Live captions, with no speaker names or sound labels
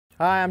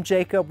Hi, I'm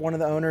Jacob, one of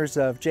the owners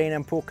of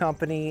J&M Pool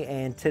Company,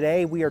 and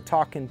today we are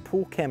talking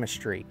pool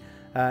chemistry.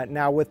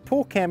 Now with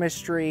pool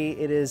chemistry,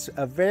 it is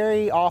a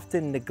very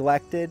often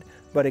neglected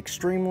but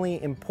extremely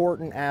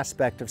important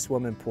aspect of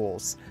swimming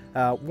pools.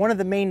 One of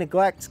the main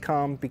neglects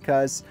come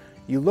because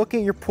you look at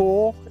your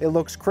pool, it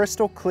looks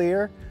crystal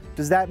clear.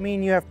 Does that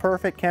mean you have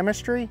perfect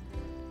chemistry?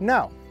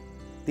 No.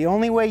 The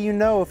only way you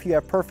know if you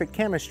have perfect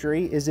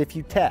chemistry is if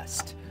you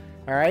test.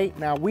 All right,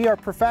 now we are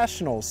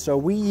professionals, so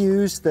we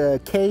use the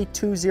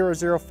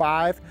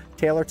K2005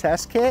 Taylor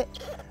test kit.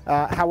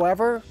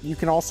 However, you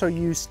can also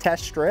use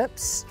test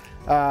strips.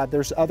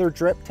 There's other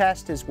drip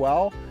tests as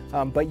well,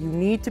 but you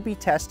need to be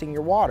testing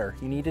your water.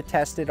 You need to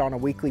test it on a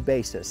weekly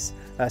basis.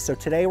 So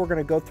today we're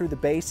gonna go through the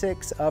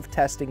basics of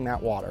testing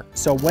that water.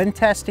 So when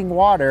testing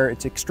water,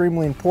 it's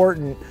extremely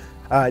important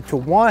to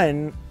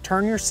one,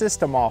 turn your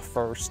system off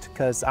first,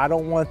 because I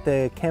don't want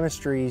the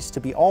chemistries to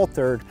be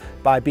altered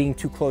by being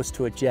too close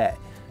to a jet.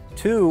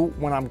 Two,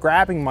 when I'm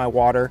grabbing my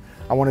water,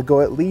 I want to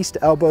go at least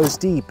elbows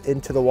deep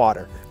into the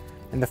water.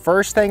 And the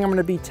first thing I'm going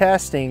to be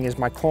testing is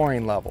my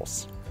chlorine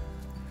levels.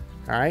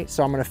 All right,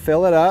 so I'm going to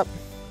fill it up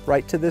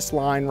right to this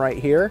line right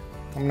here.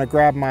 I'm going to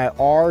grab my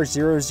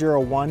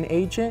R001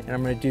 agent and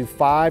I'm going to do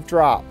 5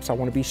 drops. I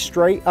want to be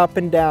straight up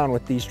and down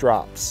with these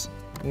drops.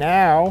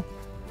 Now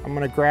I'm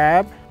going to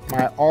grab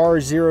my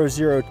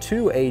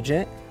R002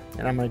 agent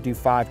and I'm going to do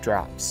 5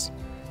 drops.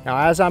 Now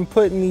as I'm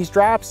putting these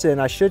drops in,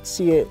 I should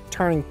see it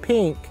turning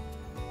pink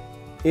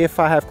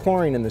if I have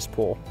chlorine in this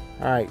pool.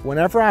 All right,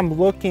 whenever I'm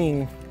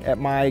looking at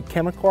my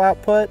chemical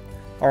output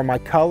or my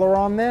color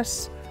on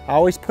this, I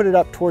always put it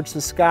up towards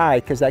the sky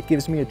because that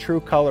gives me a true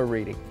color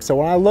reading. So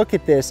when I look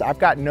at this, I've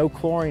got no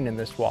chlorine in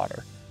this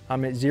water.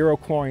 I'm at 0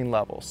 chlorine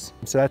levels.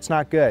 So that's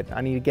not good.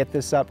 I need to get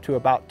this up to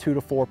about 2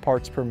 to 4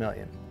 parts per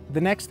million. The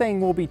next thing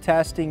we'll be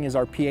testing is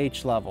our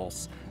pH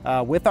levels.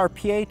 With our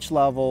pH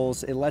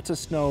levels, it lets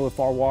us know if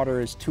our water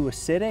is too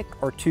acidic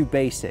or too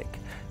basic.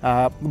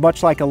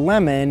 Much like a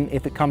lemon,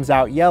 if it comes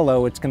out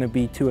yellow, it's going to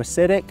be too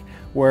acidic,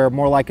 where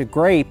more like a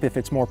grape, if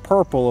it's more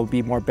purple, it'll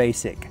be more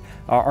basic.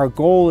 Our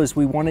goal is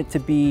we want it to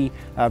be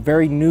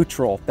very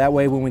neutral. That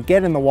way when we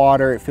get in the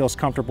water, it feels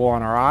comfortable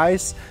on our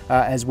eyes,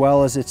 as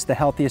well as it's the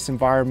healthiest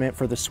environment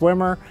for the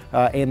swimmer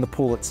and the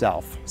pool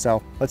itself.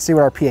 So let's see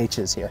what our pH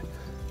is here.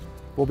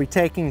 We'll be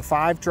taking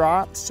 5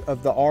 drops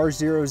of the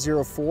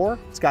R004.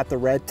 It's got the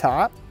red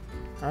top.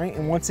 All right,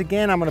 and once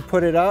again, I'm gonna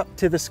put it up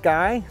to the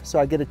sky so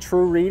I get a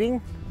true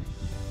reading.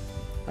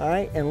 All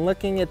right, and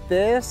looking at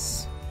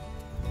this,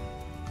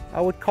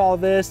 I would call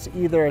this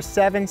either a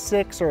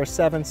 7.6 or a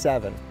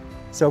 7.7.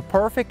 So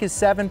perfect is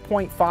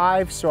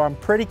 7.5, so I'm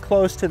pretty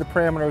close to the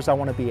parameters I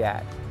wanna be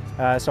at.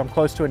 So I'm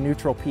close to a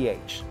neutral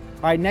pH.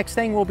 All right, next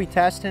thing we'll be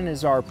testing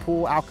is our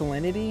pool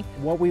alkalinity.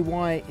 What we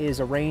want is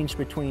a range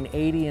between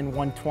 80 and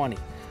 120.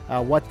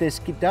 What this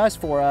does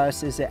for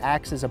us is it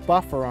acts as a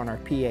buffer on our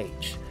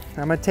pH.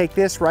 I'm gonna take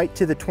this right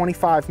to the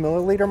 25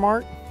 milliliter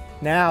mark.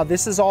 Now,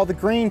 this is all the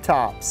green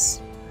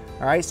tops.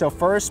 All right, so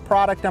first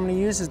product I'm gonna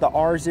use is the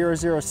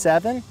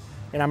R007,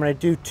 and I'm gonna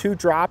do 2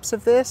 drops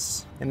of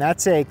this, and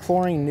that's a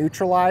chlorine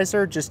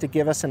neutralizer just to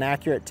give us an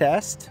accurate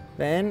test.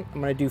 Then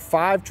I'm gonna do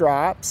 5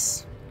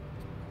 drops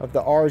of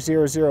the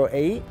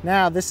R008.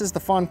 Now this is the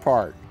fun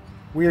part.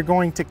 We are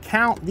going to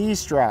count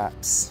these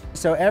drops.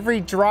 So every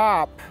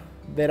drop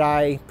that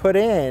I put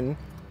in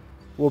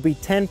will be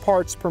 10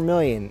 parts per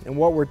million. And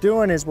what we're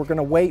doing is we're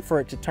gonna wait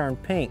for it to turn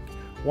pink.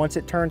 Once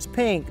it turns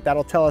pink,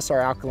 that'll tell us our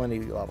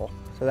alkalinity level.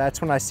 So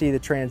that's when I see the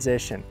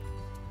transition.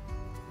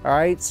 All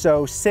right,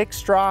 so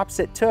 6 drops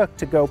it took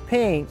to go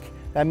pink.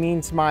 That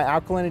means my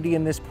alkalinity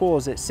in this pool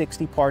is at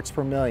 60 parts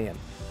per million.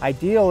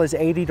 Ideal is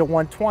 80 to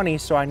 120,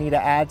 so I need to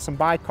add some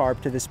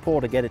bicarb to this pool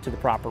to get it to the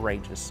proper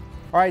ranges.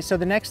 All right, so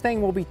the next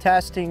thing we'll be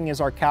testing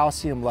is our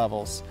calcium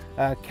levels.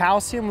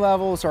 Calcium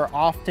levels are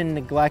often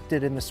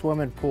neglected in the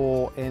swimming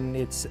pool, and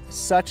it's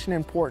such an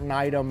important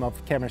item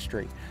of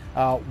chemistry.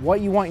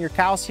 What you want your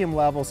calcium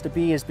levels to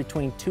be is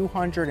between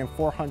 200 and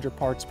 400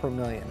 parts per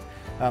million.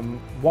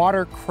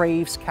 Water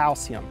craves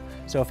calcium,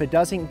 so if it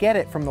doesn't get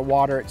it from the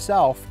water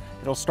itself,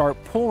 it'll start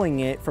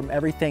pulling it from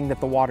everything that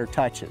the water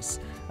touches.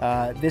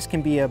 This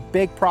can be a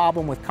big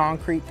problem with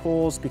concrete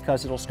pools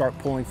because it'll start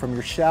pulling from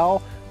your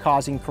shell,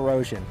 causing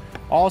corrosion.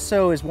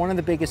 Also is one of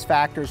the biggest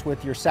factors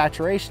with your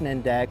saturation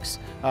index,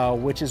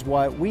 which is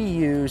what we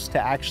use to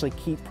actually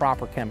keep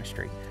proper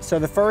chemistry. So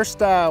the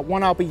first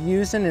one I'll be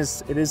using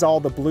is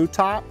all the blue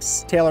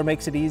tops. Taylor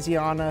makes it easy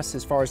on us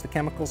as far as the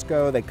chemicals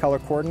go. They color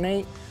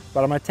coordinate.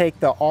 But I'm gonna take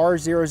the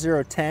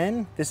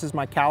R0010. This is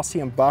my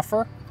calcium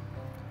buffer.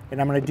 And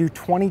I'm gonna do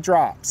 20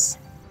 drops.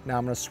 Now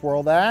I'm gonna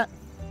swirl that.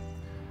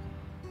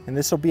 And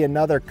this will be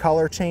another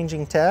color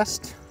changing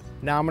test.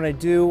 Now I'm gonna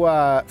do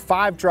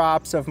 5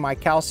 drops of my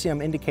calcium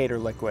indicator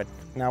liquid.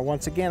 Now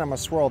once again, I'm gonna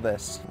swirl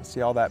this.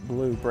 See all that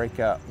blue break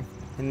up.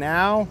 And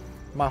now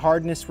my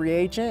hardness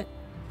reagent.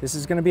 This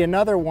is gonna be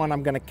another one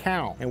I'm gonna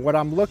count. And what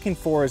I'm looking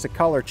for is a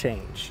color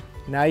change.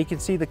 Now you can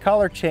see the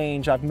color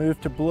change. I've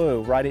moved to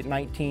blue right at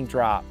 19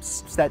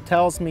 drops. So that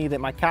tells me that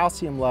my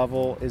calcium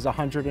level is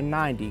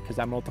 190 because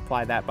I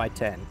multiply that by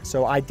 10.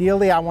 So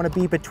ideally I want to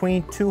be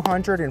between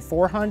 200 and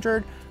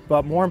 400,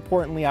 but more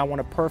importantly, I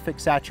want a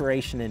perfect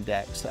saturation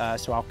index,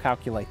 so I'll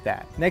calculate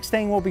that. Next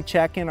thing we'll be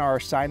checking are our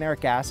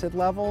cyanuric acid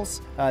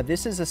levels.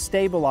 This is a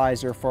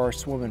stabilizer for our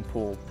swimming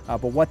pool,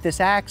 but what this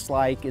acts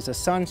like is a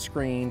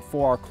sunscreen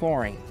for our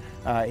chlorine.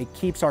 It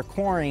keeps our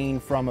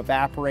chlorine from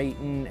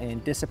evaporating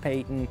and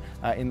dissipating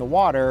in the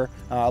water,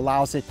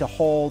 allows it to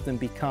hold and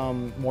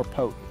become more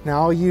potent.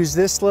 Now I'll use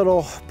this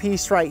little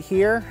piece right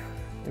here,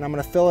 and I'm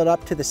gonna fill it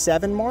up to the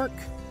 7 mark.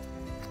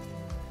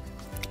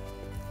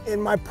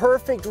 And my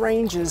perfect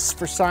ranges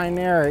for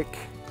cyanuric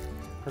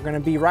are gonna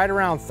be right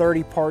around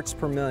 30 parts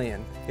per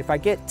million. If I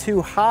get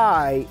too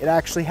high, it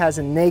actually has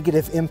a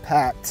negative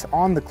impact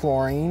on the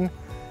chlorine.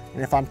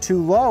 And if I'm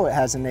too low, it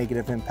has a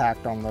negative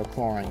impact on the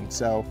chlorine.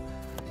 So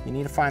you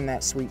need to find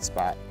that sweet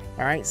spot.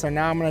 All right, so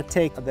now I'm gonna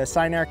take the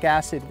cyanuric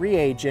acid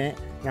reagent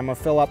and I'm gonna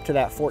fill up to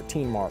that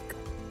 14 mark.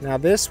 Now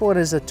this one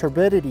is a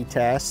turbidity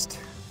test.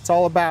 It's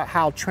all about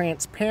how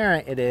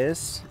transparent it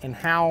is and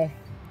how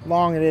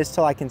long it is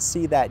till I can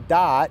see that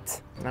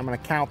dot, and I'm gonna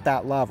count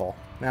that level.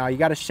 Now you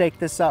gotta shake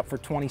this up for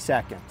 20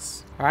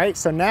 seconds. All right,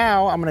 so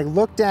now I'm gonna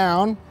look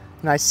down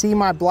and I see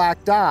my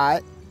black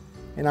dot,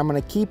 and I'm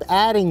gonna keep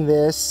adding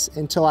this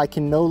until I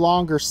can no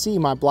longer see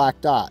my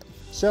black dot.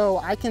 So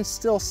I can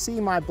still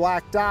see my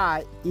black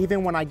dot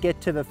even when I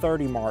get to the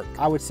 30 mark.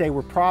 I would say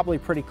we're probably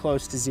pretty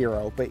close to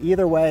 0, but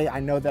either way,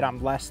 I know that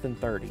I'm less than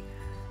 30.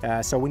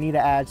 So we need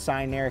to add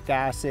cyanuric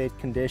acid,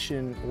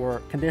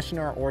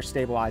 conditioner or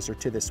stabilizer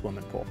to this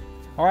swimming pool.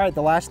 All right,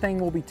 the last thing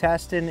we'll be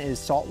testing is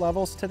salt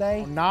levels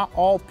today. Not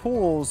all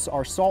pools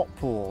are salt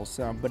pools,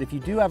 but if you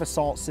do have a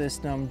salt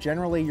system,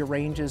 generally your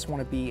ranges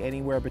want to be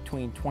anywhere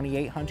between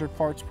 2,800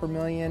 parts per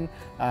million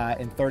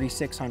and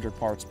 3,600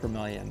 parts per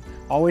million.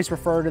 Always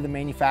refer to the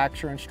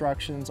manufacturer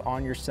instructions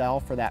on your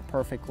cell for that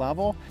perfect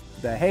level.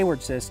 The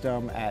Hayward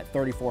system at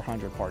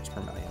 3,400 parts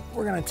per million.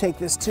 We're gonna take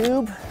this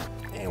tube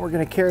and we're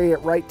gonna carry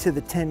it right to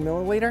the 10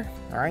 milliliter.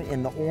 All right,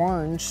 and the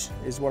orange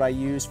is what I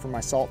use for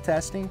my salt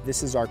testing.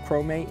 This is our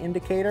chromate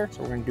indicator.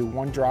 So we're gonna do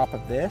 1 drop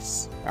of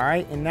this. All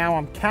right, and now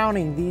I'm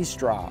counting these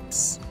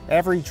drops.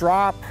 Every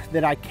drop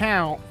that I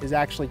count is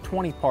actually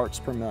 20 parts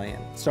per million.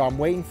 So I'm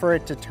waiting for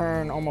it to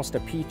turn almost a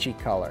peachy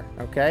color.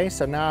 Okay,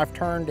 so now I've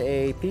turned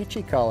a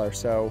peachy color.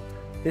 So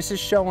this is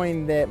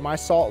showing that my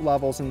salt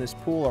levels in this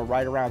pool are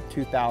right around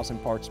 2,000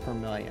 parts per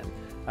million,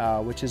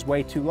 which is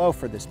way too low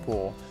for this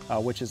pool,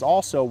 which is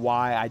also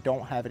why I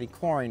don't have any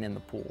chlorine in the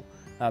pool.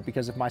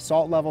 Because if my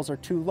salt levels are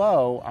too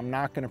low, I'm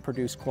not going to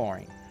produce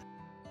chlorine.